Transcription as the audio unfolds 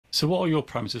So what are your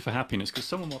parameters for happiness? Because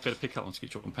someone might be able to pick up on skip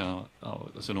drop and pen. Oh,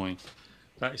 that's annoying.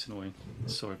 That is annoying.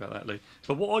 Sorry about that, Lee.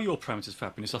 But what are your parameters for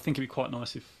happiness? I think it'd be quite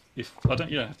nice if I don't,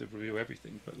 you don't have to reveal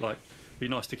everything, but like, it'd be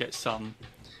nice to get some.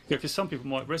 Yeah, because some people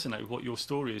might resonate with what your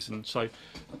story is, and so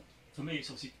for me, it's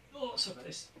obviously. Oh, sorry about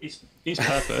this. It's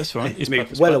purpose, right? It's Moved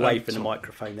purpose. well But, away from the sorry,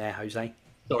 microphone there, Jose.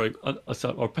 sorry,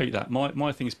 I'll repeat that.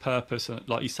 My thing is purpose, and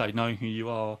like you say, knowing who you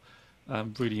are,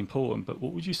 really important. But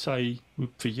what would you say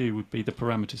for you would be the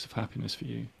parameters of happiness for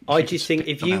you? If I you could just think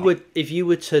spit them out. if you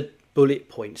were to bullet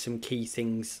point some key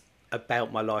things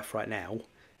about my life right now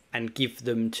and give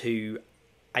them to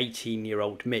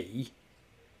 18-year-old me,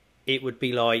 it would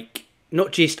be like,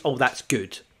 not just, oh, that's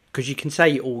good, because you can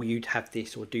say, oh, you'd have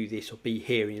this or do this or be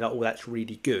here, and you're like, oh, that's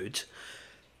really good,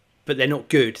 but they're not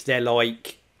good. They're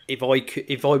like, if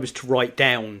I was to write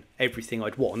down everything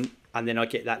I'd want, and then I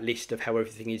get that list of how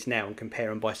everything is now and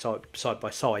compare them side by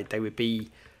side, they would be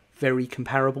very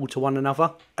comparable to one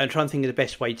another. I'm trying to think of the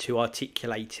best way to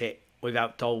articulate it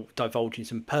without divulging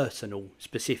some personal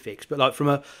specifics. But like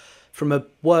from a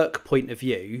work point of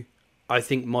view, I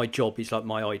think my job is like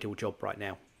my ideal job right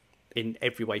now, in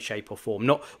every way, shape or form.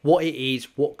 Not what it is,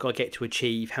 what I get to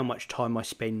achieve, how much time I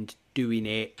spend doing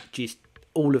it, just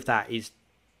all of that is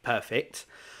perfect.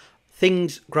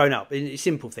 Things grown up, it's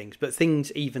simple things, but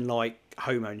things even like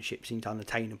home ownership seemed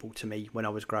unattainable to me when I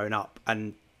was growing up,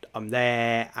 and I'm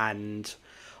there. And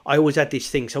I always had this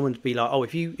thing, someone would be like, oh,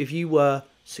 if you were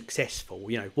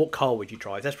successful, you know, what car would you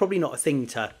drive? That's probably not a thing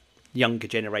to younger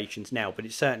generations now, but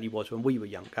it certainly was when we were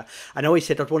younger. And I always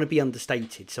said I'd want to be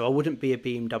understated, so I wouldn't be a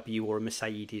BMW or a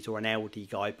Mercedes or an Audi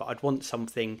guy, but I'd want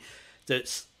something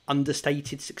that's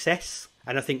understated success.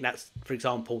 And I think that's, for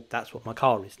example, that's what my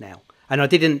car is now. And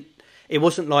it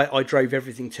wasn't like I drove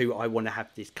everything to, I want to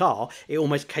have this car. It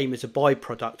almost came as a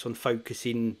byproduct on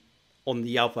focusing on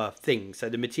the other things. So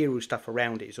the material stuff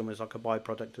around it is almost like a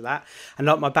byproduct of that. And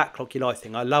like my backlog your life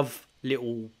thing, I love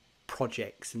little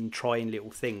projects and trying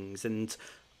little things. And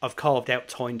I've carved out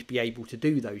time to be able to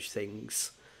do those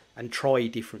things and try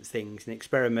different things and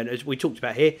experiment. As we talked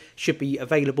about here, should be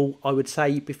available, I would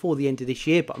say, before the end of this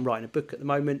year, but I'm writing a book at the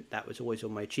moment. That was always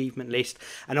on my achievement list.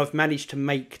 And I've managed to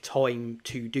make time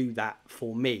to do that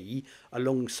for me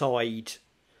alongside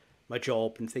my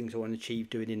job and things I want to achieve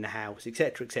doing in the house,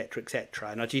 etc., etc.,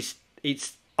 etc. And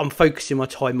I'm focusing my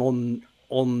time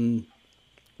on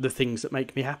the things that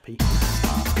make me happy.